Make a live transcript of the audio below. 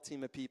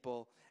team of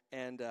people,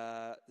 and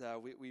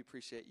we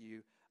appreciate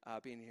you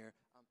being here.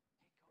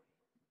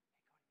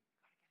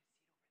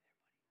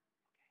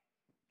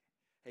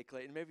 Hey,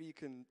 Clayton, maybe you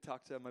can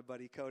talk to my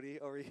buddy Cody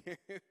over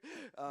here.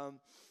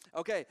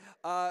 Okay,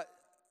 I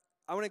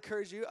want to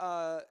encourage you,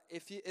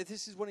 if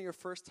this is one of your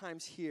first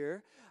times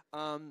here,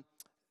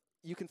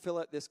 you can fill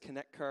out this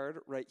Connect card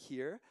right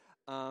here.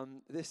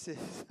 This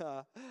is,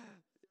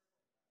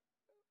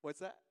 what's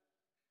that?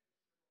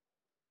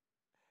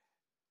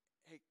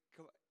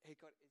 Hey,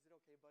 Cody, is it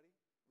okay, buddy?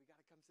 We got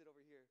to come sit over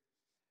here.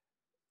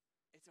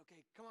 It's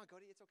okay. Come on,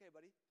 Cody. It's okay,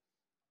 buddy.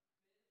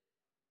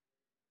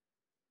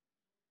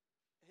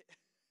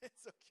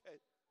 It's okay.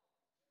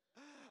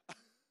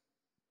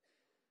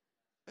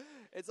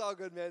 It's all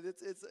good, man.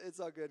 It's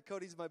all good.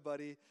 Cody's my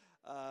buddy.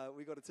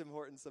 We go to Tim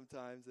Hortons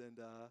sometimes, and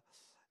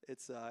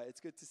it's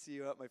good to see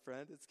you out, my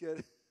friend. It's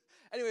good.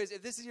 Anyways,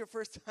 if this is your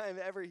first time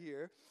ever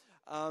here,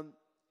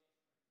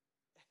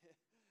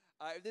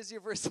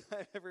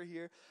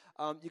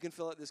 you can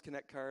fill out this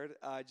Connect card.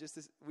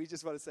 We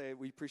just want to say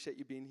we appreciate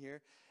you being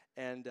here.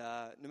 And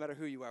no matter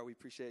who you are, we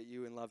appreciate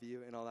you and love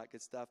you and all that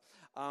good stuff.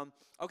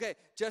 Okay,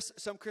 just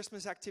some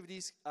Christmas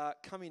activities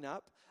coming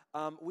up.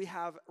 We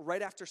have,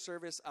 right after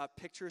service,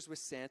 pictures with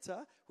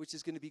Santa, which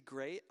is going to be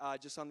great,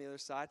 just on the other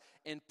side,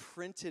 and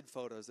printed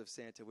photos of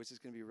Santa, which is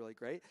going to be really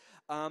great.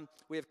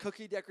 We have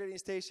cookie decorating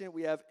station.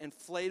 We have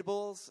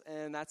inflatables,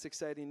 and that's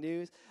exciting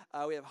news.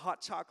 We have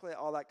hot chocolate,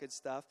 all that good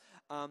stuff.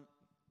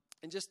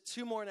 And just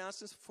two more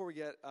announcements before we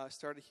get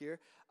started here.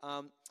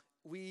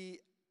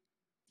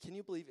 Can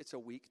you believe it's a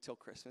week till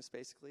Christmas,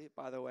 basically,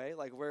 by the way?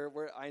 Like,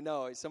 I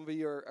know, some of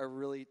you are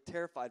really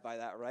terrified by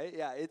that, right?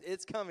 Yeah,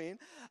 it's coming.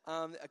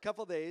 A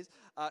couple days.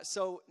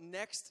 So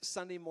next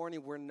Sunday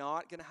morning, we're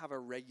not going to have a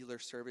regular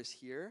service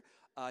here,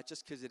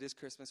 just because it is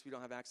Christmas. We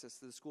don't have access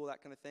to the school,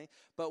 that kind of thing.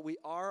 But we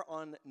are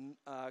on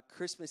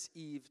Christmas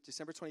Eve,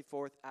 December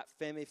 24th, at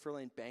Femme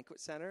Frelaine Banquet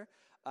Center,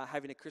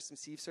 having a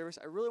Christmas Eve service.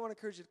 I really want to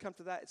encourage you to come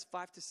to that. It's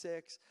 5 to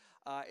 6.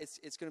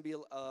 It's going to be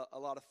a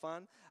lot of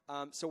fun.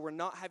 So we're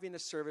not having a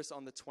service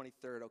on the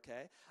 23rd,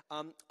 okay?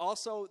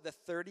 Also, the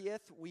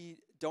 30th, we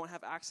don't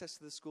have access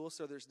to the school,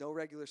 so there's no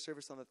regular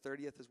service on the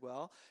 30th as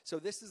well. So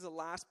this is the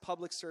last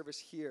public service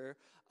here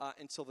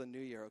until the new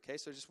year, okay?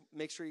 So just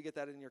make sure you get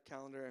that in your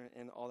calendar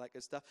and all that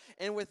good stuff.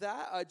 And with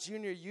that,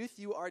 junior youth,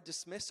 you are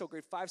dismissed. So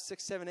grade 5,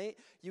 6, 7, 8,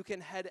 you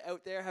can head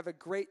out there, have a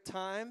great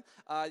time.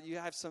 You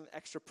have some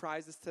extra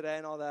prizes today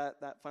and all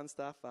that fun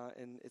stuff,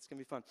 and it's going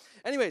to be fun.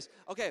 Anyways,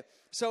 okay,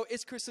 so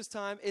it's Christmas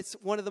time. It's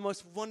one of the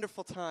most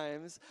wonderful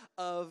times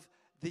of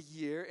the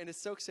year, and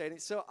it's so exciting.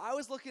 So I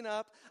was looking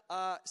up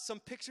some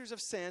pictures of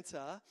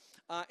Santa,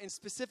 and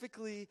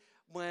specifically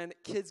when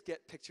kids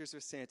get pictures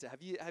of Santa.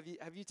 Have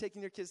you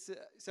taken your kids to?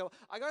 So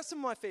I got some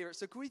of my favorites.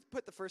 So can we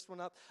put the first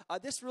one up?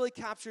 This really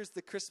captures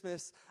the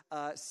Christmas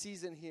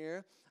season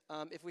here.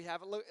 If we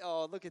have it,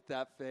 look at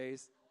that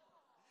face.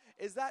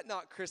 Is that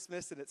not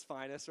Christmas in its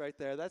finest right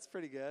there? That's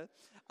pretty good.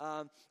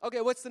 Okay,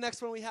 what's the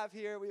next one we have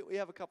here? We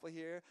have a couple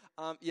here.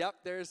 Yep,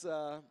 there's...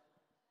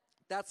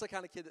 That's the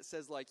kind of kid that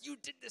says, like, you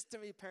did this to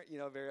me, parent,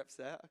 very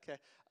upset. Okay,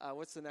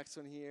 what's the next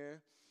one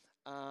here?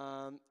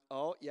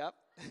 Yep.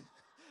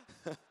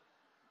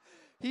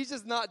 He's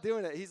just not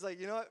doing it. He's like,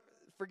 you know what?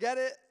 Forget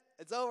it.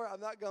 It's over. I'm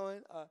not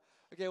going.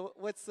 Okay,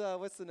 what's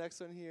the next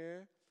one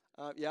here?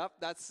 Yep,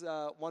 that's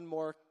one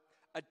more,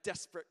 a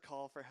desperate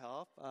call for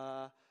help.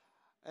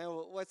 And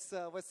what's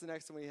the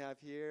next one we have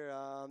here?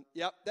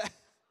 Yep.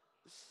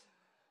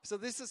 So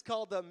this is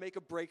called make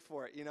a break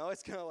for it.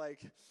 It's kind of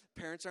like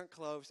parents aren't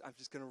close. I'm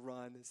just going to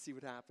run and see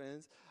what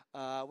happens.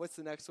 What's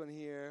the next one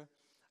here?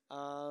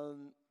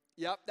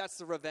 Yep, that's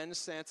the revenge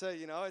Santa.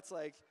 It's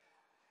like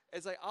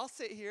I'll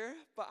sit here,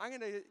 but I'm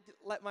going to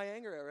let my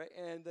anger out, right?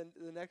 And then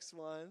the next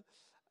one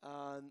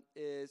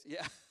is,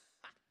 yeah.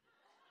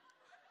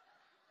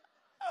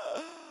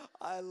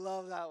 I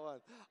love that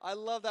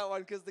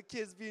one because the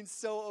kid's being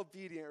so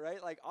obedient,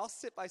 right? Like, I'll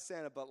sit by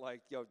Santa, but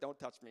like, yo, don't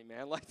touch me,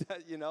 man. Like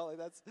that, like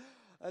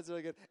that's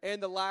really good.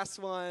 And the last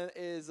one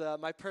is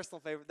my personal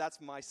favorite. That's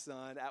my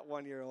son at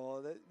 1 year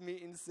old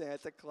meeting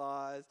Santa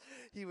Claus.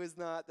 He was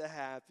not the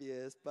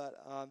happiest, but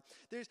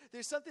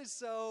there's something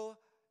so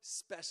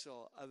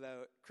special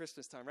about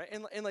Christmas time, right?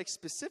 And like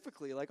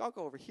specifically, like I'll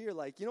go over here.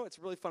 Like, what's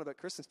really fun about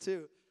Christmas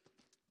too?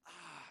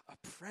 A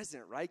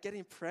present, right?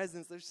 Getting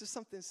presents. There's just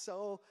something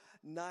so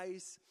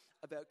nice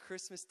about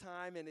Christmas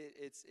time, and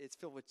it's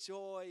filled with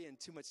joy and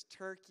too much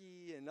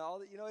turkey and all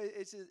that.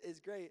 It's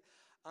great.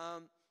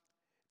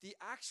 The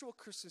actual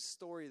Christmas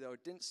story, though,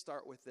 didn't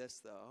start with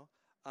this, though.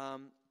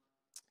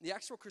 The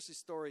actual Christmas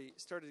story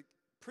started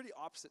pretty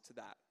opposite to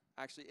that,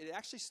 actually. It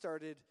actually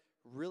started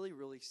really,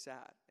 really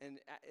sad, and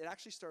it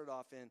actually started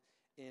off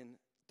in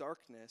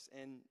darkness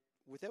and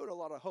without a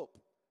lot of hope,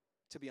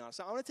 to be honest.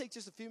 So I want to take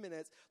just a few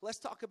minutes. Let's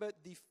talk about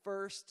the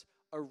first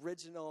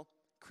original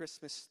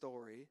Christmas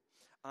story.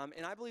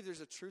 And I believe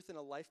there's a truth and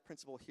a life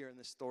principle here in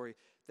this story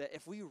that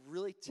if we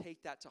really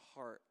take that to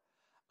heart,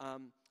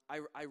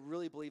 I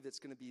really believe it's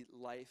going to be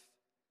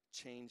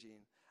life-changing.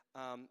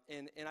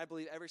 And I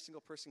believe every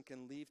single person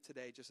can leave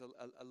today just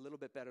a little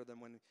bit better than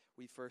when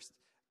we first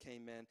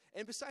came in.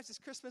 And besides this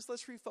Christmas,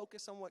 let's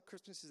refocus on what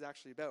Christmas is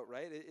actually about,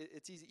 right?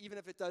 It's easy, even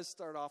if it does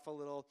start off a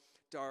little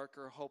dark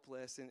or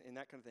hopeless and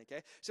that kind of thing,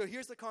 okay? So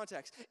here's the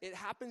context. It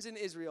happens in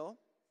Israel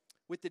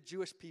with the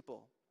Jewish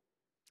people.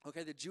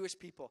 Okay, the Jewish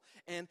people.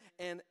 And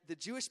the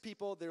Jewish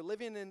people, they're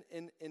living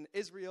in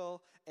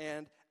Israel,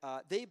 and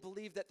they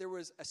believe that there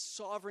was a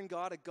sovereign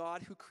God, a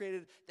God who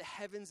created the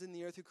heavens and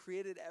the earth, who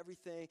created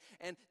everything.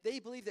 And they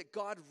believe that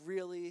God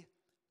really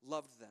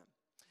loved them.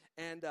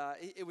 And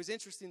it was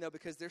interesting, though,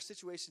 because their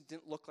situation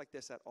didn't look like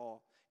this at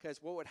all.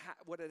 Because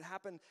what had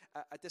happened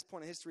at this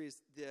point in history is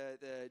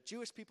the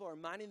Jewish people are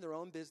minding their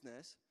own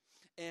business,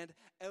 and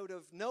out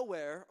of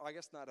nowhere, or I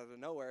guess not out of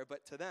nowhere,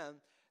 but to them,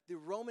 the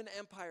Roman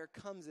Empire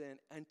comes in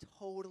and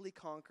totally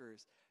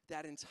conquers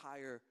that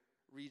entire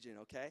region,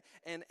 okay?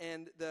 And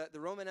the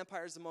Roman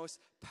Empire is the most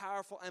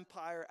powerful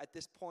empire at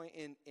this point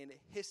in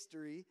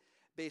history,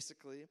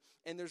 basically.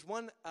 And there's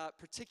one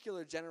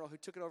particular general who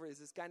took it over, is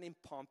this guy named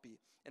Pompey.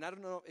 And I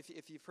don't know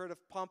if you've heard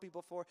of Pompey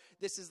before.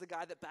 This is the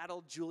guy that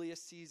battled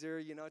Julius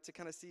Caesar, to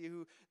kind of see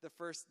who the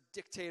first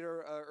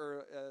dictator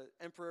or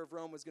emperor of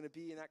Rome was going to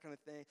be and that kind of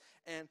thing.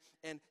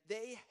 And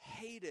they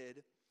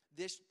hated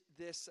this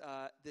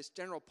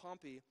General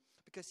Pompey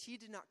because he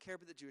did not care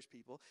about the Jewish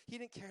people. He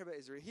didn't care about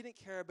Israel. He didn't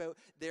care about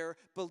their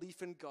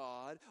belief in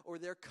God or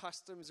their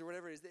customs or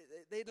whatever it is.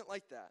 They didn't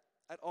like that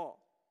at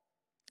all.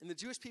 And the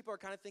Jewish people are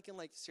kind of thinking,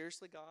 like,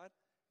 seriously, God?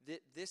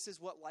 This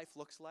is what life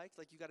looks like?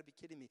 Like, you got to be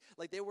kidding me.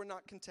 Like, they were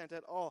not content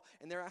at all.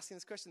 And they're asking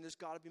this question, there's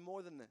got to be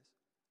more than this.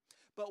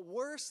 But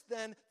worse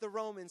than the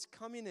Romans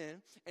coming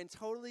in and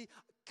totally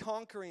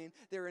conquering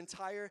their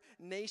entire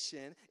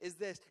nation is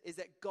that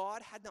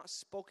God had not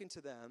spoken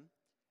to them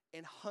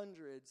in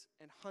hundreds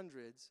and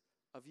hundreds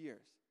of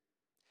years.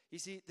 You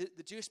see,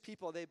 the Jewish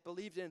people, they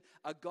believed in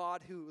a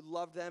God who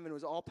loved them and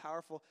was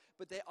all-powerful,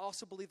 but they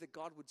also believed that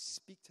God would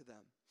speak to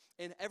them.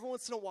 And every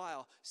once in a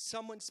while,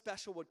 someone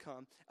special would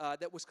come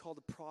that was called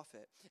a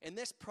prophet. And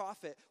this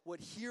prophet would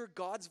hear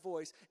God's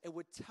voice and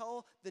would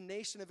tell the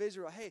nation of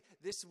Israel, hey,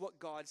 this is what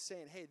God's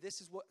saying. Hey, this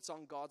is what's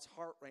on God's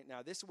heart right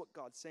now. This is what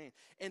God's saying.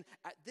 And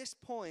at this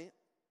point,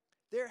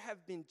 there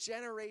have been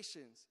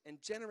generations and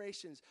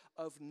generations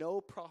of no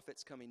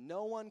prophets coming.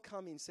 No one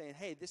coming saying,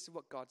 hey, this is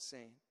what God's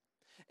saying.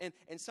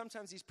 And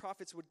sometimes these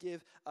prophets would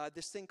give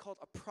this thing called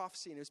a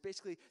prophecy. And it was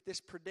basically this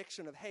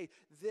prediction of, hey,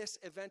 this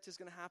event is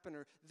going to happen,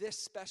 or this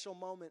special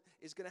moment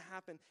is going to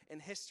happen in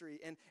history.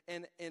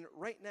 And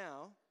right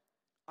now,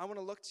 I want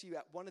to look to you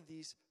at one of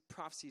these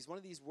prophecies, one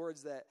of these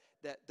words that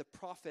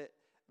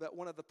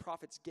one of the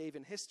prophets gave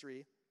in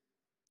history.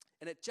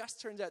 And it just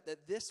turns out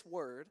that this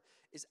word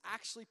is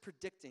actually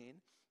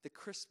predicting the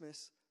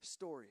Christmas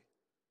story.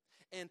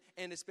 And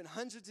it's been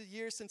hundreds of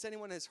years since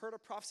anyone has heard a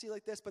prophecy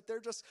like this, but they're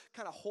just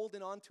kind of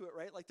holding on to it,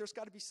 right? Like, there's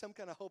got to be some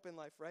kind of hope in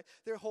life, right?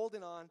 They're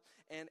holding on,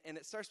 and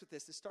it starts with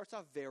this. It starts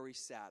off very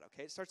sad,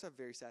 okay? It starts off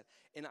very sad.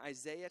 In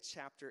Isaiah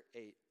chapter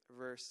 8,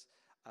 verse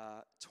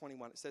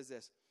 21, it says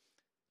this: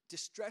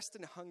 distressed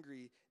and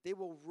hungry, they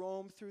will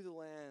roam through the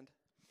land.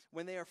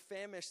 When they are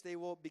famished, they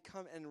will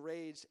become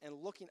enraged,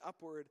 and looking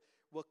upward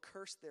will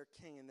curse their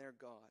king and their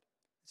God.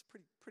 It's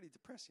pretty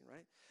depressing,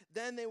 right?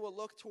 Then they will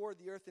look toward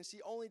the earth and see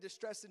only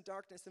distress and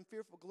darkness and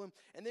fearful gloom,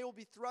 and they will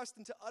be thrust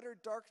into utter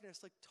darkness.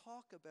 Like,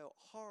 talk about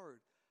hard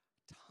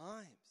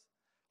times.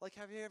 Like,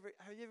 have you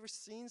ever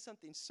seen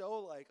something so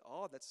like,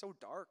 oh, that's so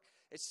dark.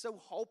 It's so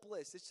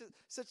hopeless. It's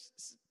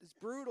just it's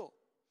brutal.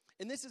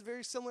 And this is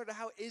very similar to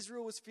how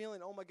Israel was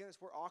feeling. Oh my goodness,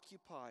 we're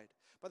occupied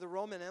by the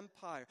Roman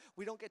Empire.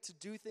 We don't get to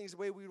do things the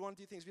way we want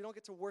to do things. We don't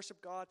get to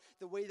worship God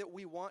the way that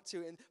we want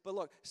to. But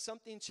look,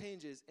 something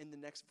changes in the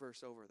next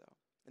verse over, though.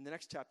 In the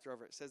next chapter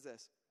over, it says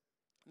this.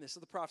 And this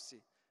is the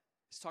prophecy.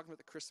 It's talking about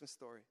the Christmas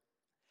story.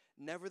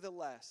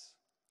 Nevertheless,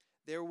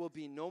 there will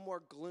be no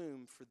more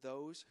gloom for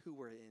those who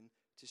were in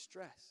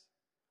distress.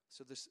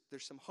 So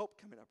there's some hope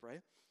coming up,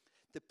 right?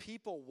 The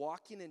people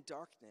walking in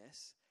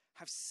darkness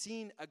have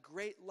seen a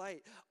great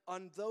light.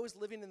 On those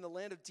living in the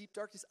land of deep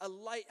darkness, a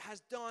light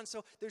has dawned.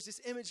 So there's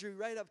this imagery,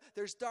 right, of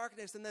there's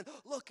darkness, and then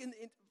look,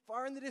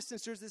 far in the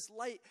distance, there's this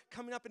light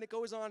coming up, and it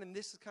goes on, and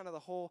this is kind of the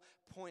whole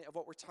point of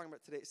what we're talking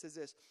about today. It says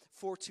this: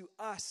 for to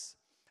us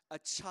a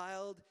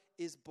child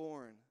is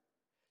born.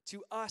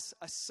 To us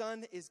a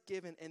son is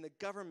given, and the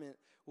government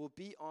will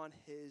be on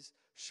his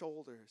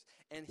shoulders.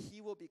 And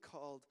he will be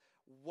called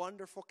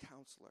Wonderful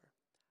Counselor,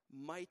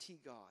 Mighty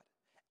God,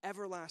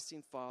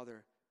 Everlasting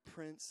Father,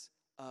 Prince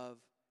of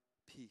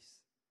Peace.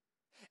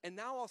 And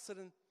now all of a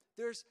sudden,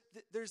 there's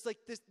like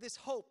this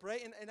hope,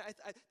 right? And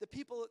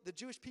the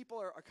Jewish people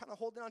are kind of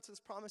holding on to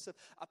this promise of,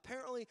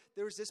 apparently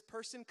there's this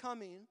person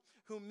coming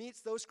who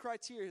meets those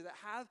criteria, that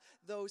have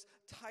those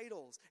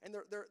titles, and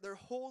they're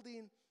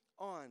holding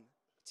on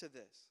to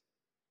this.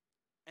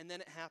 And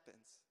then it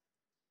happens.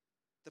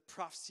 The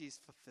prophecy is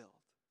fulfilled.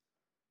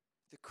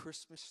 The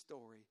Christmas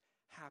story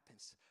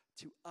happens.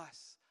 To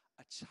us,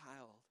 a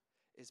child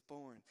is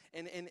born.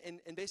 And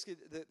basically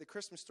the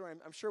Christmas story,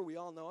 I'm sure we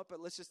all know it, but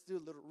let's just do a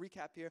little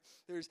recap here.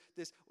 There's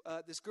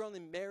this girl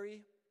named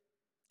Mary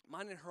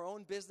minding her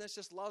own business,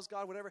 just loves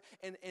God, whatever.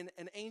 And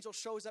an angel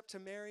shows up to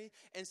Mary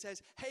and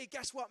says, hey,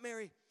 guess what,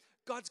 Mary?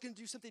 God's going to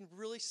do something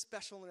really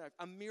special in your life.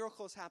 A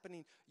miracle is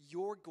happening.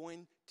 You're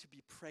going to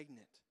be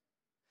pregnant.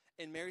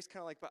 And Mary's kind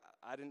of like, but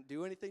I didn't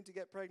do anything to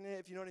get pregnant,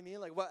 if you know what I mean.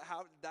 Like, what?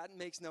 How? That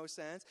makes no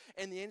sense.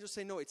 And the angels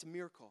say, no, it's a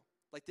miracle.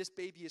 Like, this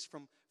baby is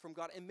from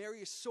God. And Mary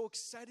is so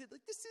excited.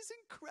 Like, this is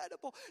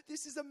incredible.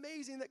 This is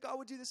amazing that God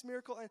would do this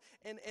miracle.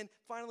 And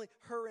finally,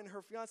 her and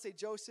her fiancé,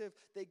 Joseph,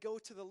 they go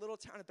to the little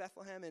town of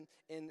Bethlehem.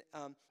 And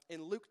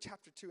in Luke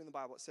chapter 2 in the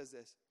Bible, it says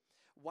this.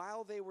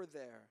 While they were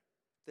there,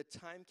 the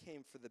time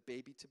came for the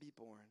baby to be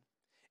born.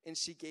 And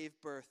she gave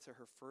birth to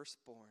her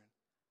firstborn,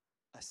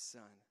 a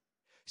son.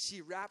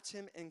 She wrapped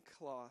him in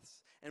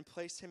cloths and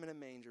placed him in a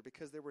manger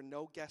because there were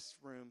no guest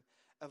room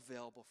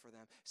available for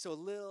them. So a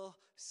little,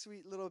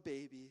 sweet little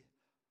baby.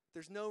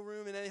 There's no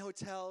room in any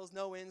hotels,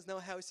 no inns, no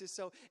houses.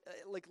 So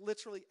like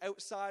literally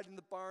outside in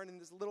the barn in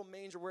this little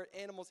manger where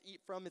animals eat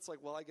from, it's like,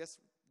 well, I guess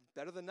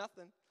better than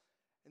nothing.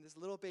 And this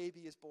little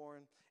baby is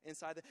born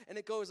inside. And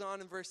it goes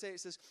on in verse 8. It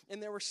says,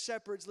 and there were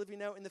shepherds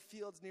living out in the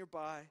fields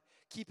nearby,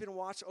 keeping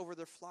watch over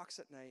their flocks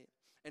at night.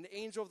 An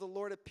angel of the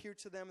Lord appeared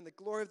to them, and the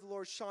glory of the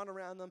Lord shone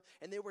around them,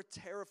 and they were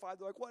terrified.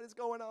 They're like, what is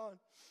going on?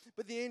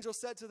 But the angel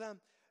said to them,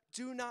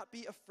 do not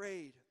be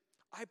afraid.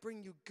 I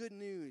bring you good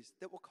news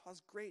that will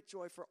cause great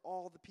joy for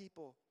all the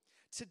people.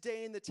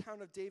 Today in the town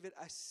of David,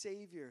 a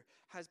Savior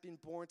has been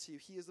born to you.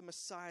 He is the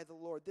Messiah, the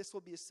Lord. This will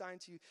be a sign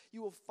to you.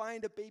 You will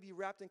find a baby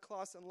wrapped in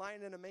cloths and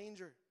lying in a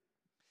manger.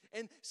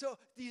 And so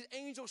these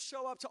angels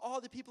show up to all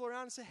the people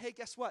around and say, hey,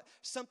 guess what?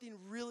 Something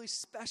really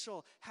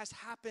special has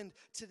happened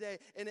today.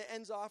 And it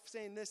ends off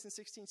saying this in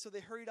 16. So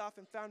they hurried off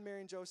and found Mary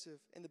and Joseph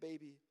and the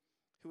baby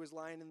who was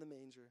lying in the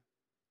manger.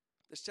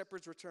 The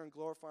shepherds returned,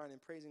 glorifying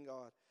and praising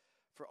God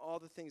for all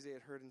the things they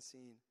had heard and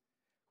seen,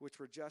 which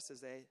were just as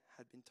they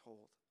had been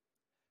told.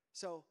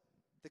 So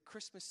the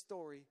Christmas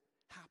story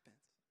happens.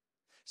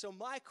 So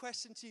my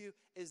question to you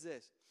is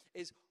this,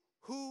 is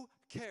who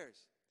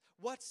cares?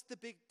 What's the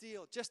big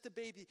deal? Just a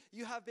baby.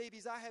 You have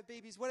babies, I have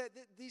babies.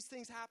 These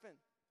things happen.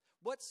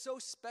 What's so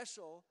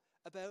special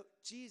about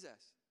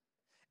Jesus?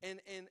 And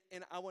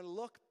I want to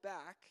look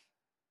back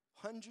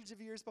hundreds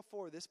of years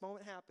before this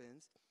moment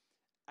happens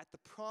at the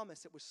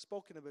promise that was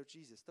spoken about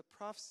Jesus, the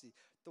prophecy,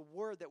 the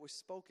word that was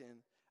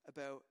spoken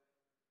about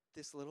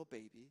this little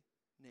baby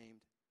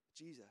named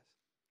Jesus.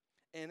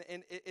 And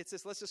it's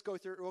this, let's just go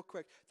through it real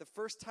quick. The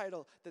first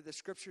title that the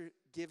scripture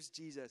gives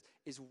Jesus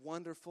is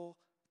Wonderful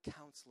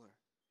Counselor.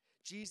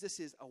 Jesus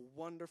is a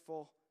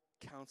wonderful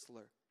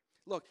counselor.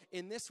 Look,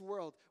 in this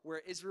world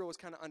where Israel was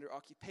kind of under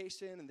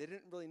occupation and they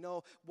didn't really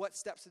know what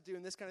steps to do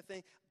and this kind of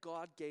thing,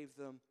 God gave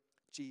them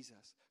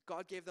Jesus.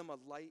 God gave them a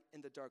light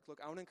in the dark. Look,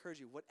 I want to encourage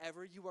you,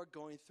 whatever you are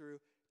going through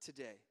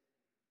today,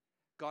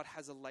 God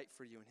has a light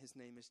for you, and his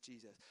name is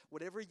Jesus.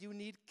 Whatever you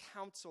need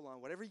counsel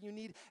on, whatever you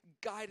need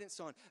guidance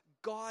on,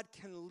 God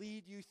can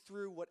lead you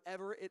through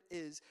whatever it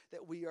is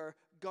that we are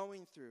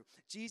going through.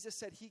 Jesus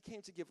said he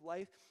came to give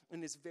life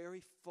in its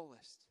very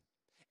fullest.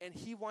 And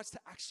he wants to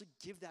actually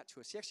give that to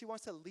us. He actually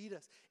wants to lead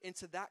us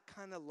into that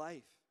kind of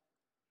life.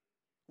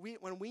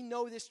 When we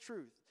know this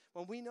truth,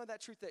 when we know that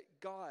truth that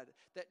God,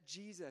 that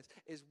Jesus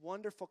is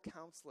wonderful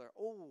counselor,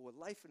 oh,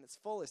 life in its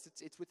fullest,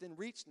 it's within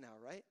reach now,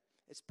 right?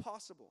 It's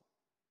possible.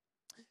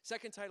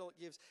 Second title it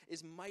gives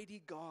is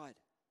Mighty God.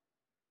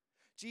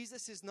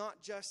 Jesus is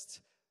not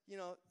just,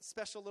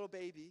 special little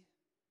baby.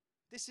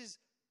 This is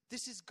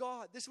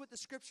God. This is what the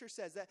scripture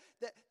says, that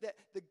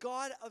the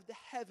God of the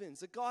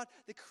heavens, the God,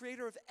 the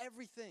creator of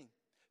everything,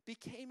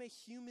 became a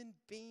human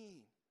being.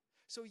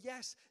 So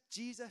yes,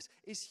 Jesus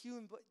is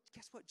human, but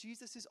guess what?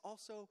 Jesus is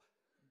also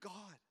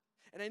God.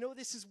 And I know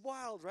this is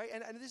wild, right?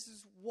 And this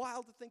is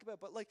wild to think about,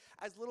 but like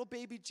as little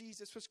baby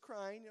Jesus was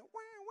crying, wah,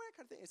 wah,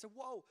 kind of thing. I said,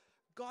 whoa,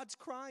 God's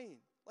crying.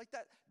 Like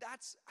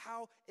that's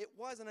how it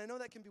was. And I know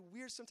that can be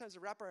weird sometimes to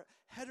wrap our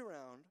head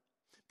around.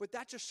 But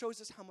that just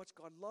shows us how much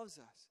God loves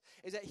us.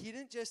 Is that he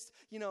didn't just,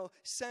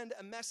 send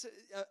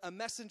a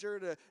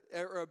messenger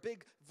or a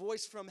big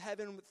voice from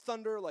heaven with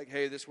thunder like,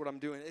 hey, this is what I'm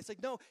doing. It's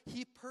like, no,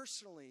 he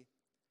personally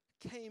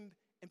came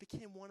and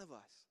became one of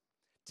us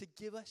to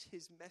give us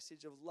his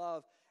message of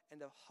love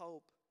and of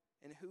hope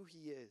and who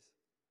he is.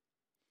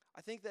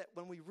 I think that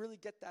when we really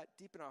get that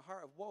deep in our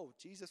heart of, whoa,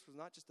 Jesus was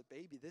not just a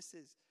baby. This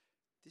is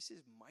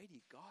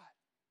mighty God.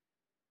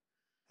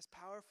 That's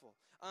powerful.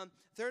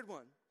 Third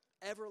one.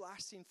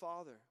 Everlasting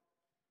Father.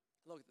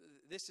 Look,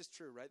 this is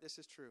true, right? This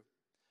is true.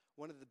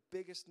 One of the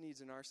biggest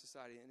needs in our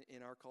society,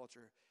 in our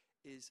culture,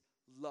 is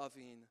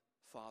loving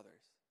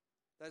fathers.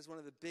 That is one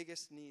of the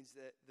biggest needs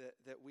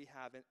that we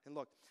have. And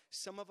look,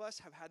 some of us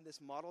have had this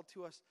modeled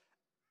to us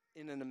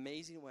in an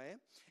amazing way.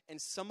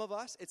 And some of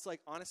us, it's like,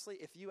 honestly,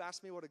 if you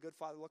ask me what a good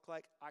father looked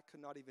like, I could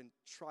not even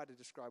try to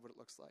describe what it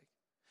looks like.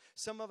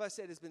 Some of us,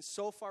 it has been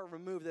so far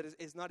removed that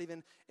it's not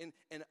even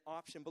an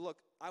option. But look,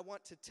 I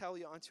want to tell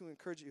you, I want to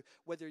encourage you,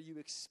 whether you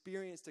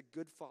experienced a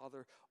good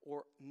father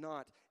or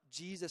not,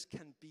 Jesus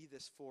can be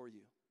this for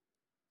you.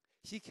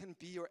 He can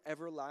be your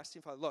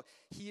everlasting Father. Look,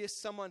 he is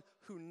someone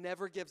who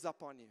never gives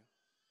up on you.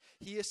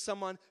 He is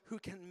someone who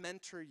can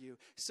mentor you,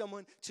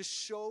 someone to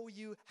show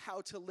you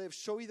how to live,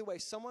 show you the way,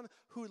 someone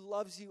who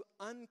loves you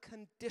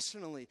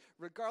unconditionally,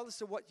 regardless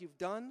of what you've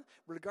done,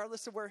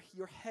 regardless of where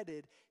you're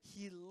headed.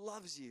 He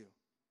loves you.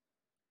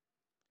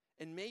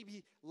 And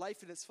maybe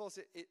life in its fullest,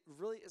 it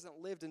really isn't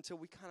lived until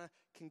we kind of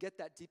can get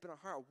that deep in our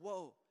heart.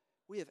 Whoa,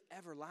 we have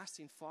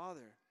everlasting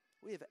Father.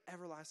 We have an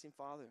everlasting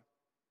Father.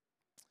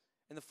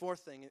 And the fourth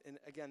thing, and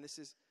again, this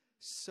is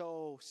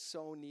so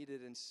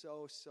needed and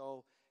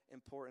so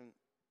important.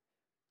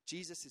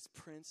 Jesus is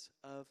Prince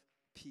of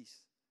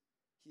Peace.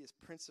 He is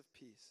Prince of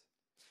Peace.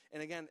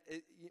 And again,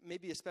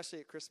 maybe especially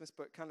at Christmas,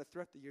 but kind of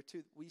throughout the year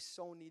too, we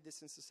so need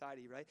this in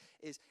society, right?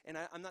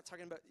 I'm not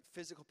talking about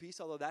physical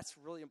peace, although that's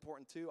really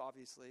important too,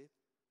 obviously.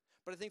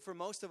 But I think for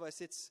most of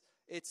us,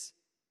 it's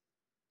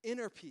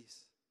inner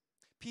peace.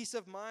 Peace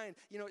of mind.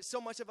 You know, so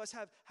much of us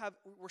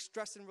we're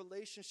stressed in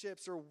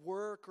relationships or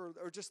work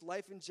or just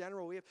life in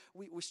general.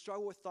 We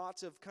struggle with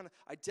thoughts of kind of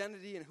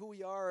identity and who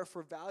we are, if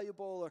we're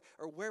valuable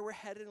or where we're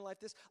headed in life.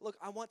 Look,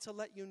 I want to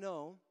let you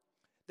know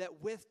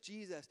that with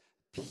Jesus,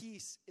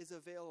 peace is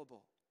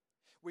available.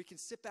 We can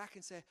sit back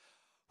and say,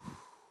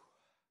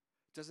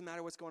 doesn't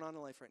matter what's going on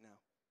in life right now.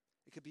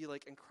 It could be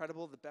like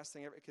incredible, the best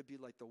thing ever. It could be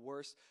like the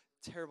worst,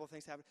 terrible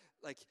things happen.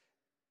 Like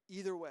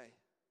either way,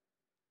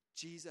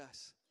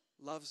 Jesus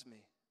loves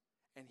me,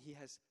 and he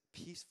has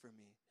peace for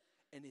me,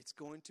 and it's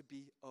going to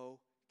be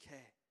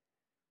okay.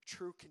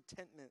 True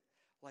contentment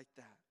like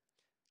that.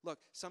 Look,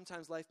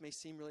 sometimes life may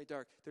seem really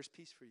dark. There's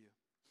peace for you.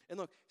 And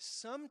look,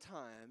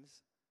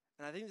 sometimes,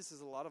 and I think this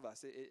is a lot of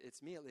us,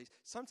 it's me at least,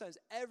 sometimes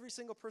every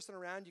single person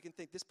around you can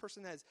think this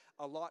person has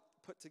a lot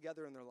put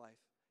together in their life.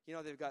 You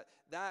know, they've got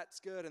that's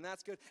good,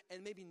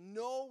 and maybe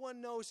no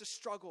one knows the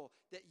struggle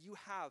that you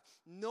have.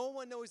 No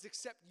one knows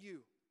except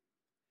you.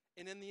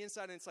 And in the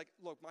inside, and it's like,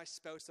 look, my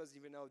spouse doesn't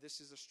even know this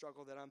is a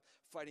struggle that I'm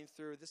fighting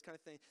through, this kind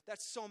of thing.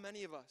 That's so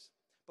many of us.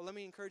 But let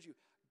me encourage you,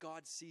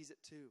 God sees it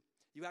too.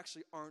 You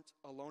actually aren't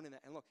alone in that.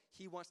 And look,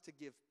 he wants to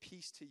give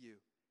peace to you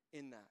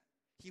in that.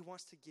 He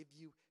wants to give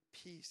you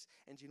peace.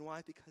 And do you know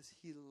why? Because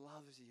he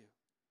loves you.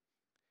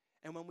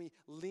 And when we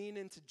lean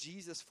into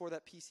Jesus for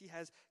that peace, he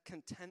has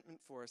contentment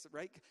for us,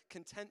 right?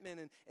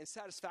 Contentment and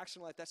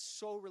satisfaction in life, that's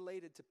so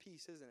related to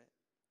peace, isn't it?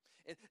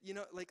 And, you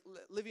know, like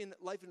living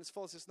life in its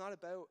fullest, it's not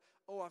about,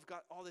 oh, I've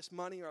got all this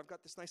money, or I've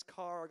got this nice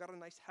car, or I got a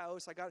nice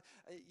house, I got,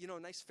 a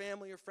nice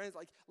family or friends.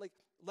 Like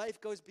life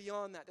goes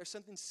beyond that. There's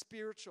something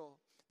spiritual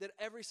that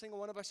every single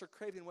one of us are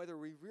craving, whether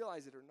we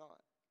realize it or not.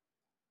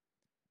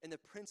 And the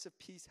Prince of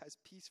Peace has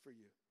peace for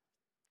you.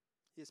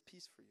 He has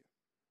peace for you.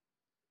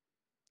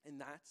 And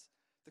that's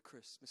the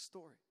Christmas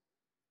story.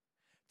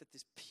 That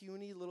this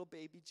puny little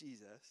baby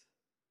Jesus,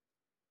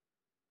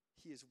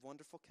 he is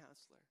wonderful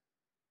counselor.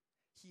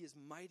 He is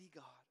mighty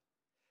God.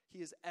 He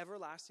is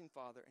everlasting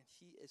Father, and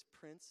he is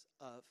Prince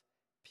of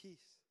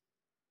Peace.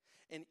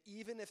 And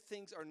even if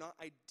things are not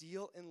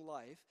ideal in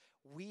life,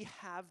 we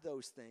have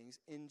those things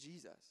in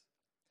Jesus.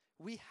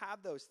 We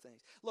have those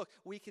things. Look,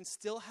 we can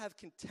still have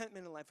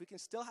contentment in life. We can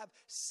still have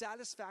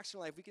satisfaction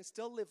in life. We can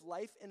still live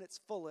life in its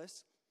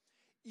fullest,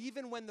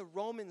 even when the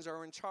Romans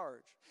are in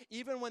charge.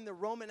 Even when the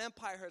Roman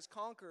Empire has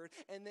conquered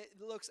and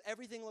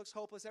everything looks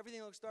hopeless,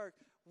 everything looks dark.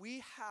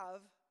 We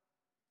have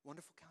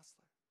wonderful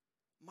counselor.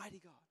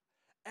 Mighty God,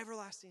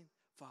 everlasting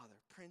Father,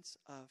 Prince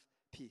of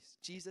Peace.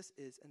 Jesus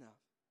is enough.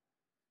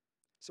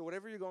 So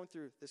whatever you're going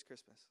through this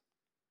Christmas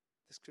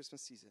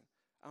season,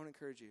 I want to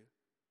encourage you,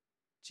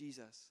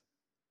 Jesus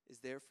is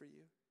there for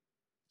you.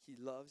 He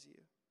loves you.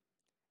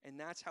 And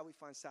that's how we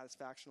find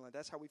satisfaction in life.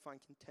 That's how we find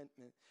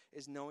contentment,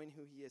 is knowing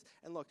who he is.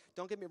 And look,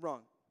 don't get me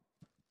wrong.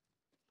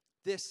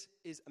 This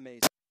is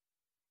amazing.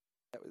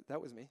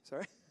 That was me,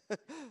 sorry.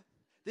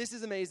 This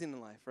is amazing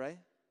in life, right?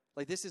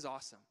 Like, this is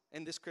awesome.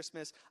 And this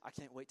Christmas, I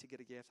can't wait to get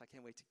a gift. I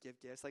can't wait to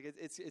give gifts. Like,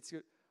 it's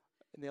and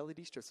the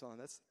LED strips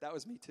on. That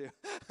was me too.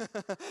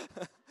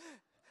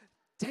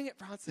 Dang it,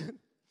 Bronson.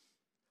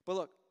 But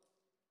look,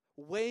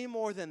 way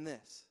more than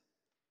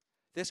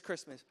this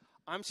Christmas,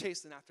 I'm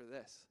chasing after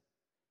this.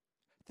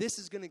 This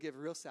is going to give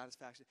real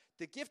satisfaction.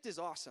 The gift is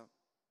awesome.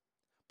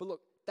 But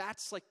look,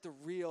 that's like the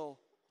real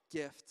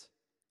gift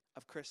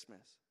of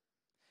Christmas.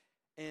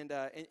 And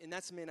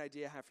that's the main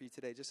idea I have for you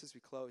today, just as we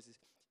close,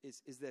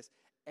 is this.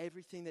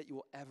 Everything that you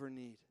will ever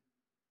need,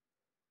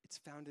 it's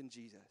found in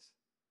Jesus.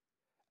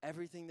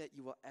 Everything that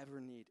you will ever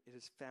need, it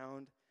is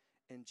found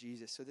in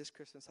Jesus. So this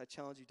Christmas, I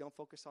challenge you, don't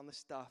focus on the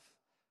stuff.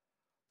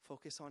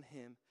 Focus on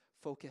him.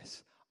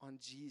 Focus on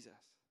Jesus.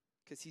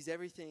 Because he's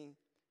everything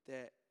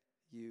that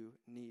you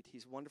need.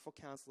 He's wonderful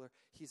counselor.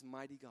 He's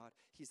mighty God.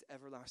 He's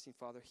everlasting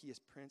Father. He is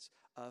Prince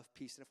of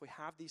Peace. And if we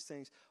have these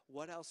things,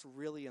 what else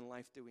really in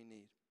life do we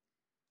need?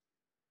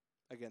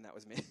 Again, that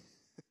was me.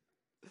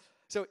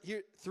 So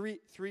here, three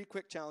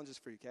quick challenges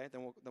for you, okay?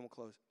 Then we'll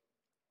close.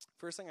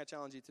 First thing I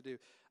challenge you to do,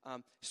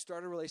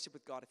 start a relationship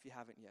with God if you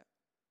haven't yet.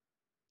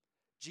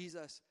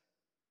 Jesus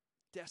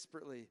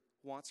desperately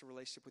wants a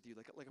relationship with you,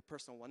 like a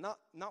personal one.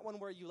 Not one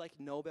where you like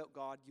know about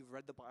God, you've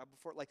read the Bible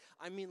before. Like,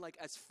 I mean, like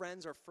as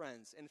friends are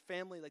friends, and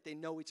family, like they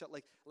know each other.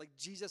 Like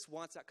Jesus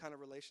wants that kind of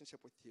relationship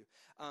with you.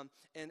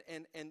 And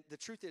the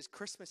truth is,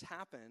 Christmas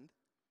happened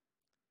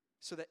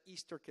so that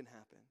Easter can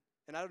happen.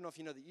 And I don't know if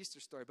you know the Easter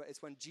story, but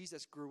it's when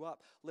Jesus grew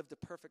up, lived a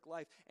perfect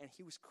life, and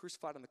he was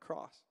crucified on the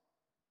cross.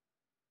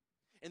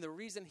 And the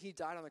reason he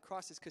died on the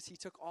cross is because he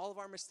took all of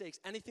our mistakes,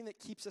 anything that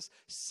keeps us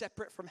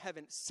separate from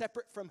heaven,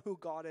 separate from who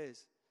God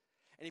is.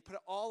 And he put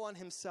it all on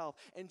himself.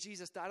 And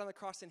Jesus died on the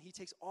cross, and he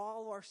takes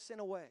all of our sin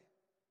away.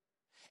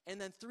 And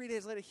then 3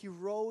 days later, he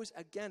rose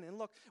again. And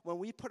look, when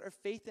we put our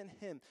faith in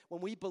him,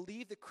 when we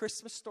believe the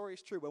Christmas story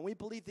is true, when we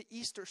believe the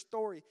Easter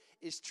story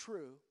is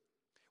true,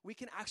 we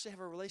can actually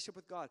have a relationship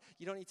with God.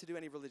 You don't need to do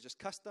any religious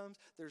customs.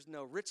 There's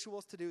no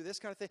rituals to do, this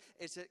kind of thing.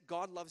 It's that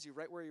God loves you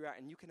right where you're at,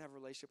 and you can have a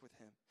relationship with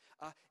him.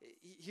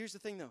 Here's the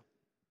thing, though.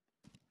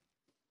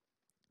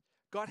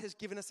 God has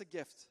given us a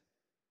gift.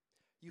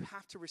 You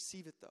have to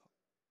receive it, though.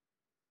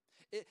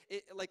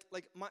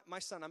 Like my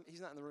son,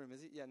 he's not in the room,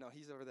 is he? Yeah, no,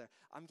 he's over there.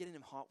 I'm getting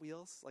him Hot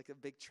Wheels, like a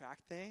big track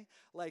thing.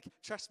 Like,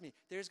 trust me,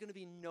 there's going to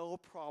be no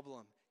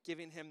problem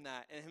giving him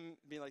that and him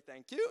being like,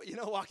 thank you,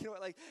 walking away.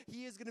 Like,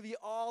 he is going to be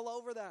all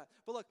over that.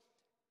 But look,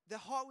 the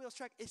Hot Wheels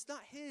track, it's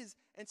not his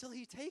until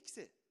he takes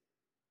it.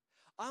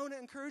 I want to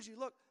encourage you,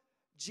 look,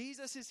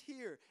 Jesus is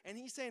here, and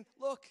he's saying,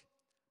 look,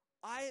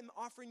 I am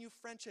offering you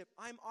friendship.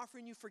 I'm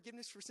offering you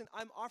forgiveness for sin.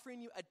 I'm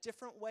offering you a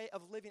different way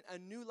of living, a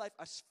new life,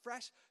 a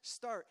fresh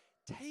start.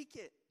 Take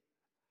it.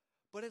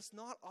 But it's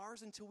not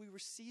ours until we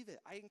receive it.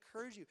 I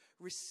encourage you,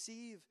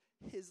 receive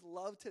his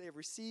love today.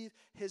 Receive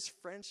his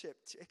friendship.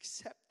 To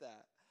accept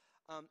that.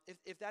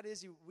 If that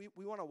is you,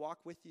 we want to walk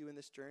with you in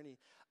this journey.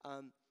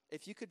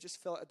 If you could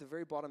just fill it at the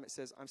very bottom, it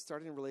says, I'm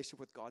starting a relationship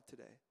with God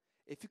today.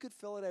 If you could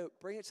fill it out,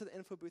 bring it to the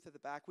info booth at the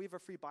back. We have a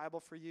free Bible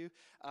for you,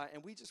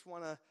 and we just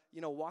want to,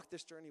 walk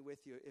this journey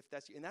with you. If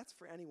that's you, and that's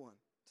for anyone.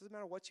 It doesn't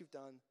matter what you've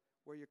done,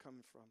 where you're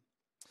coming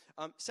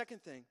from.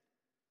 Second thing,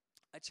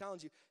 I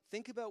challenge you: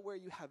 think about where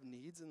you have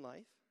needs in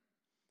life,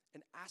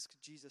 and ask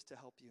Jesus to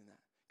help you in that.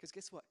 Because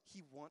guess what?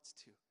 He wants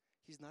to.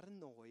 He's not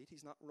annoyed.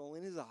 He's not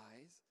rolling his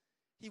eyes.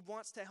 He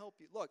wants to help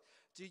you. Look,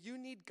 do you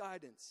need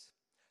guidance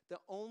that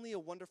only a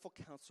wonderful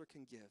counselor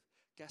can give?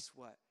 Guess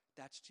what?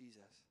 That's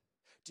Jesus.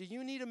 Do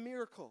you need a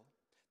miracle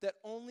that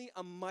only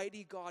a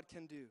mighty God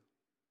can do?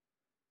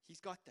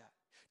 He's got that.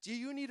 Do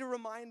you need a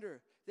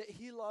reminder that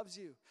he loves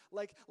you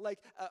like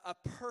a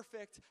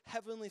perfect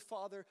heavenly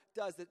Father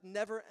does that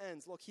never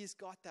ends? Look, he's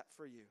got that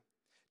for you.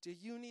 Do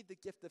you need the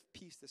gift of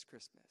peace this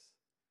Christmas?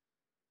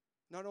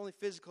 Not only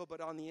physical,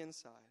 but on the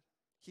inside.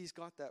 He's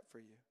got that for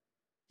you.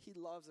 He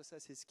loves us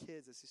as his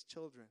kids, as his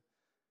children.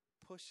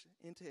 Push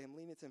into him,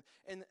 lean into him.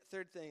 And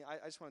third thing,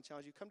 I just want to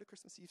challenge you, come to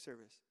Christmas Eve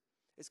service.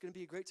 It's going to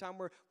be a great time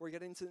where we're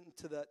getting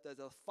to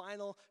the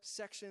final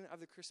section of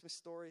the Christmas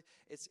story.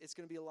 It's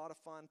going to be a lot of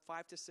fun,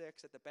 5 to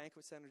 6 at the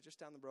Banquet Center just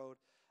down the road.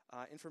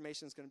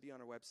 Information is going to be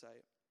on our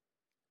website.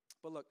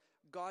 But look,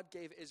 God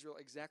gave Israel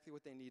exactly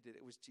what they needed.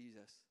 It was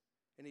Jesus.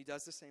 And he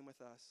does the same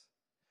with us.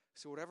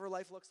 So whatever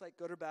life looks like,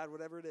 good or bad,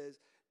 whatever it is,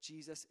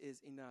 Jesus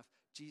is enough.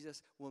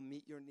 Jesus will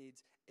meet your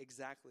needs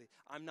exactly.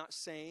 I'm not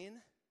saying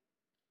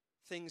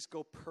things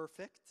go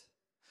perfect.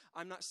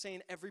 I'm not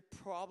saying every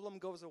problem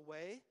goes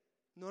away.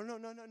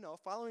 No.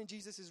 Following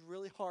Jesus is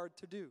really hard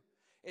to do.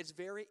 It's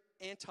very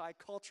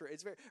anti-culture.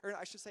 It's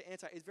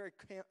very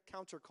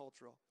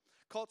counter-cultural.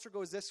 Culture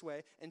goes this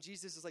way, and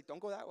Jesus is like,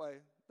 don't go that way.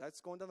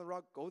 That's going down the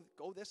road.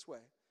 Go this way.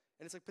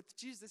 And it's like, but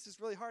Jesus, this is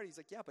really hard. He's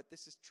like, yeah, but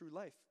this is true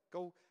life.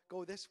 Go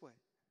this way.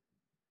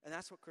 And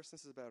that's what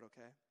Christmas is about,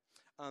 okay?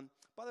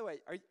 By the way,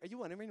 are you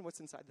wondering what's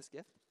inside this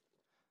gift?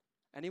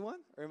 Anyone?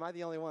 Or am I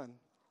the only one?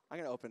 I'm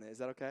going to open it. Is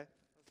that okay?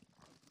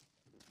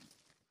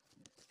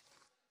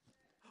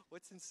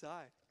 What's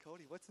inside?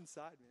 Cody, what's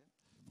inside, man?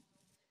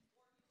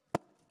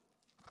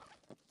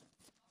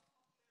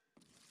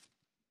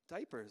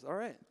 Diapers, all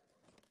right.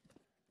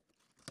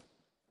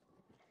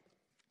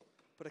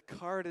 But a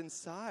card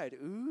inside.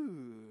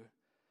 Ooh.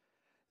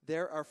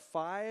 There are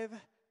 5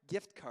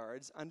 gift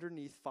cards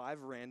underneath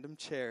 5 random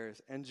chairs.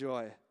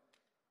 Enjoy.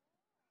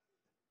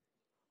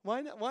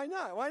 Why not?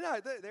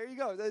 There you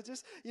go.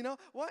 Just,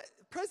 what?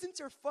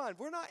 Presents are fun.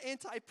 We're not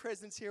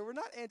anti-presents here. We're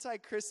not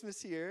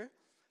anti-Christmas here.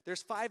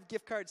 There's 5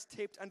 gift cards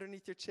taped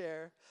underneath your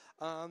chair.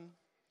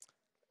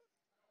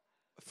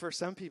 For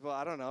some people,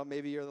 I don't know,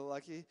 maybe you're the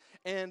lucky.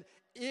 And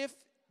if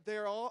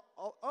they're all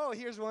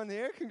here's one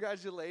here.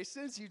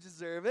 Congratulations. You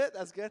deserve it.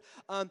 That's good.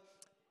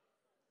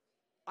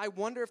 I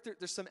wonder if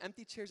there's some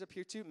empty chairs up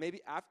here too.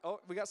 Maybe,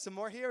 we got some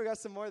more here. We got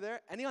some more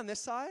there. Any on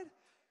this side?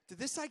 Did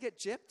this side get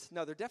gypped?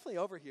 No, they're definitely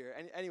over here.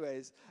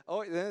 Anyways.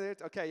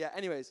 Okay, yeah.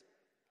 Anyways,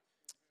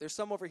 there's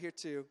some over here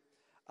too.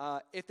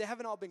 If they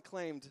haven't all been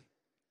claimed,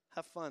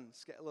 have fun.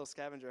 A little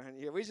scavenger hunt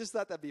here. We just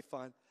thought that'd be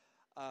fun.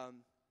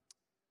 And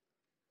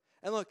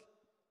look,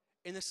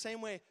 in the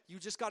same way, you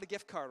just got a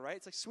gift card, right?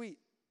 It's like, sweet.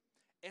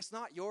 It's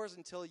not yours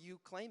until you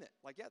claim it.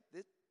 Like, yeah,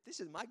 this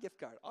is my gift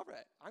card. All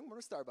right, I'm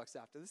going to Starbucks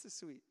after. This is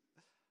sweet.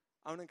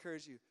 I want to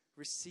encourage you,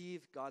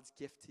 receive God's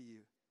gift to you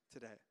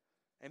today.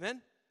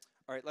 Amen?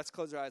 All right, let's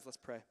close our eyes. Let's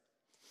pray.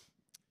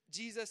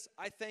 Jesus,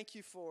 I thank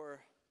you for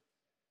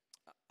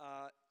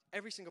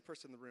every single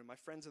person in the room, my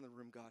friends in the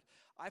room, God.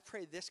 I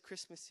pray this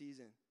Christmas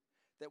season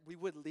that we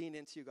would lean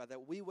into you, God,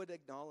 that we would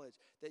acknowledge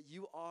that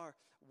you are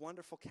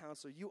wonderful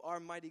counselor. You are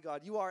mighty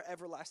God. You are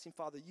everlasting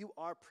Father. You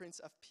are Prince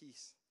of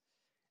Peace.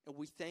 And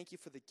we thank you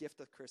for the gift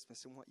of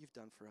Christmas and what you've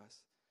done for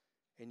us.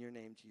 In your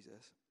name,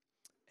 Jesus.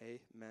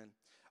 Amen.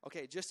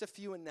 Okay, just a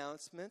few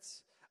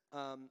announcements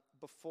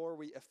before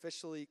we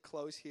officially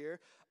close here.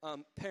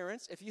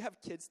 Parents, if you have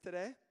kids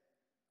today,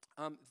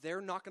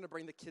 they're not going to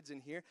bring the kids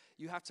in here.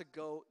 You have to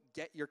go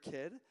get your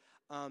kid.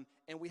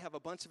 And we have a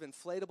bunch of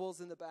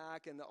inflatables in the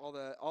back and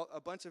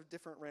a bunch of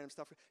different random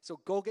stuff. So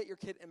go get your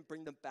kid and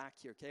bring them back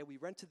here, okay? We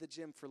rented the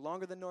gym for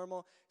longer than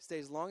normal. Stay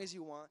as long as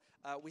you want.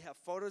 We have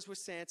photos with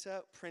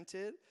Santa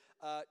printed,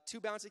 2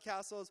 bouncy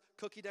castles,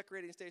 cookie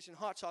decorating station,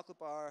 hot chocolate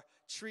bar,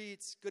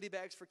 treats, goodie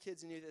bags for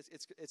kids and youth.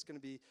 It's going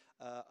to be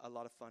a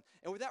lot of fun.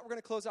 And with that, we're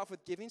going to close off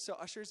with giving. So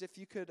ushers, if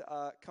you could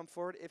come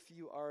forward if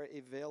you are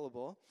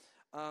available.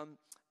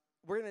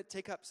 We're going to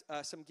take up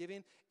some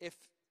giving. If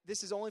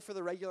this is only for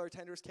the regular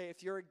attenders, okay?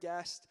 If you're a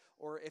guest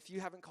or if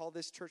you haven't called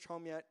this church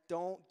home yet,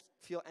 don't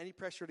feel any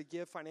pressure to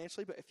give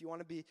financially, but if you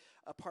want to be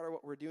a part of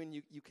what we're doing,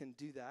 you can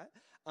do that.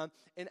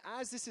 And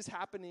as this is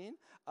happening,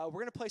 we're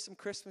going to play some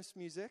Christmas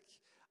music,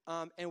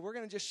 and we're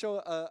going to just show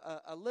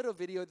a little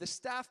video. The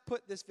staff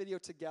put this video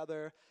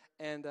together,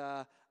 and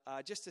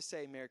just to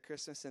say Merry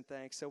Christmas and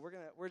thanks. So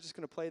we're just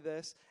going to play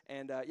this,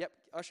 and yep,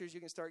 ushers, you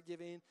can start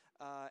giving,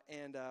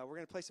 and we're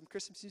going to play some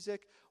Christmas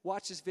music.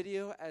 Watch this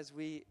video as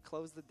we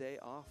close the day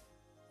off.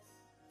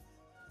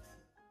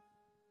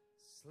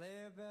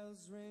 Sleigh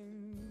bells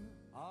ring,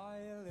 are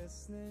you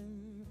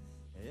listening?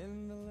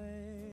 In the lane.